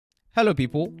Hello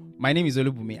people, my name is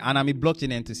Olubumi and I'm a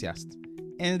blockchain enthusiast.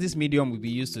 And this medium will be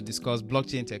used to discuss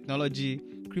blockchain technology,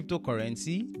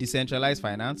 cryptocurrency, decentralized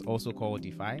finance, also called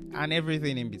DeFi, and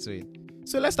everything in between.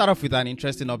 So let's start off with an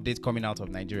interesting update coming out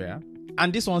of Nigeria.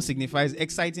 And this one signifies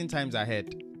exciting times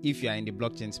ahead if you are in the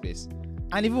blockchain space,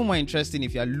 and even more interesting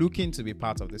if you are looking to be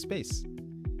part of the space.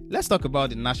 Let's talk about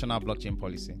the National Blockchain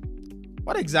Policy.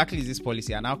 What exactly is this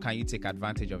policy and how can you take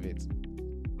advantage of it?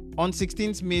 On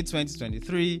 16th May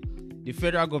 2023, the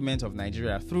federal government of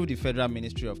Nigeria, through the Federal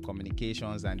Ministry of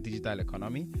Communications and Digital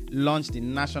Economy, launched the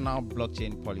National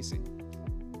Blockchain Policy.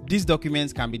 These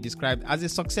documents can be described as a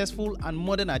successful and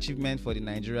modern achievement for the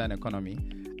Nigerian economy,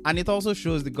 and it also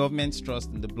shows the government's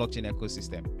trust in the blockchain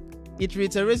ecosystem. It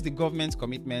reiterates the government's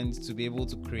commitment to be able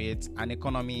to create an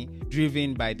economy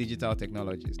driven by digital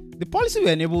technologies. The policy will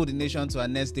enable the nation to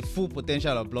harness the full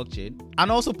potential of blockchain and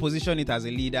also position it as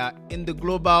a leader in the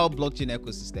global blockchain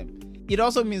ecosystem. It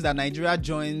also means that Nigeria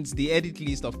joins the edit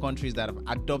list of countries that have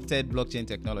adopted blockchain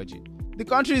technology. The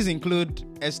countries include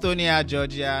Estonia,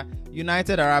 Georgia,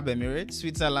 United Arab Emirates,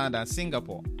 Switzerland, and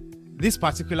Singapore. This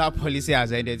particular policy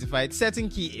has identified certain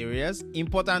key areas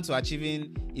important to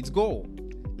achieving its goal.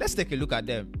 Let's take a look at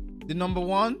them. The number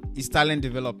one is talent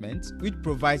development, which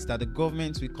provides that the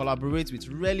government will collaborate with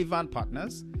relevant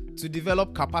partners to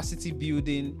develop capacity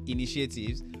building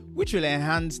initiatives which will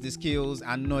enhance the skills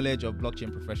and knowledge of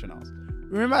blockchain professionals.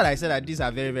 Remember that I said that these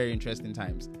are very, very interesting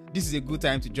times. This is a good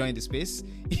time to join the space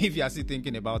if you are still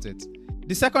thinking about it.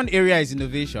 The second area is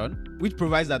innovation, which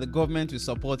provides that the government will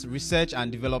support research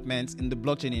and development in the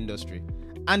blockchain industry.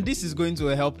 And this is going to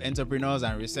help entrepreneurs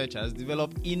and researchers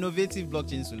develop innovative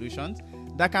blockchain solutions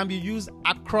that can be used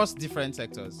across different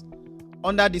sectors.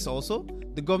 Under this also,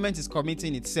 the government is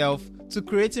committing itself to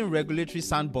creating regulatory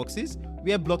sandboxes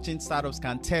where blockchain startups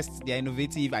can test their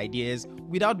innovative ideas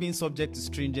without being subject to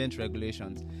stringent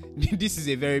regulations. This is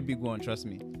a very big one, trust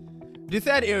me. The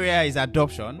third area is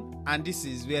adoption, and this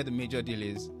is where the major deal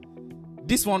is.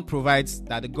 This one provides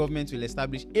that the government will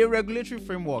establish a regulatory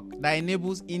framework that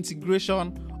enables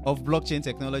integration of blockchain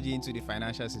technology into the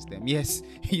financial system. Yes,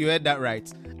 you heard that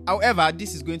right. However,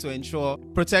 this is going to ensure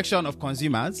protection of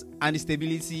consumers and the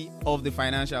stability of the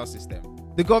financial system.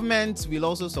 The government will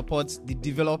also support the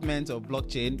development of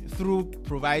blockchain through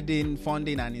providing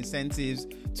funding and incentives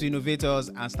to innovators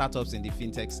and startups in the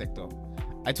fintech sector.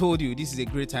 I told you, this is a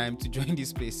great time to join this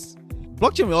space.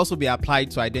 Blockchain will also be applied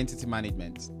to identity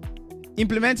management.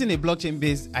 Implementing a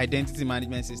blockchain-based identity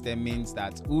management system means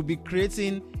that we'll be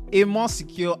creating a more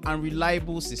secure and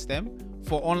reliable system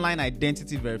for online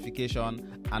identity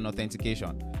verification and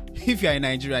authentication. If you're in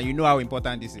Nigeria, you know how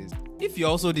important this is. If you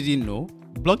also didn't know,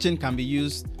 blockchain can be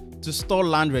used to store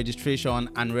land registration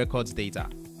and records data.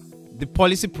 The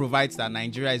policy provides that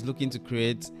Nigeria is looking to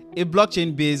create a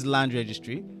blockchain-based land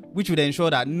registry, which would ensure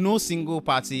that no single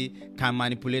party can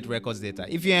manipulate records data.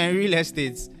 If you're in real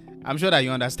estate, I'm sure that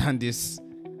you understand this.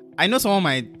 I know someone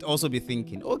might also be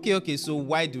thinking, okay, so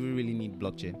why do we really need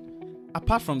blockchain?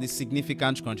 Apart from the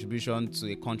significant contribution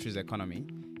to a country's economy,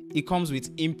 it comes with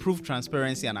improved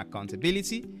transparency and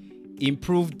accountability,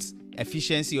 improved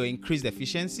efficiency or increased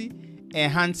efficiency,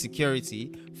 enhanced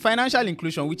security, financial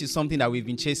inclusion, which is something that we've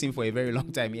been chasing for a very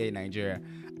long time here in Nigeria,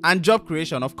 and job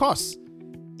creation, of course.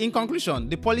 In conclusion,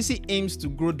 the policy aims to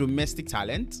grow domestic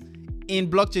talent in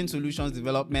blockchain solutions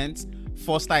development,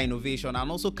 foster innovation,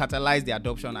 and also catalyze the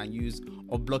adoption and use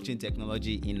of blockchain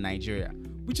technology in Nigeria,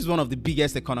 which is one of the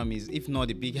biggest economies, if not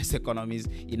the biggest economies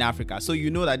in Africa. So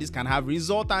you know that this can have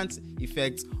resultant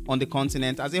effects on the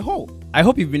continent as a whole. I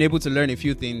hope you've been able to learn a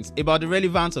few things about the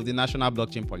relevance of the National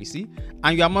Blockchain Policy,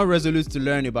 and you are more resolute to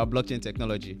learn about blockchain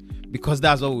technology, because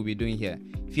that's what we'll be doing here.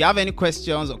 If you have any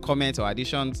questions or comments or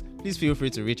additions, please feel free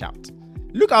to reach out.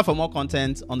 Look out for more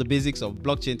content on the basics of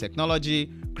blockchain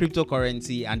technology,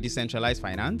 cryptocurrency, and decentralized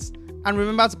finance. And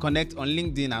remember to connect on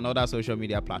LinkedIn and other social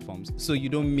media platforms so you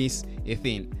don't miss a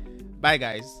thing. Bye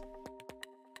guys.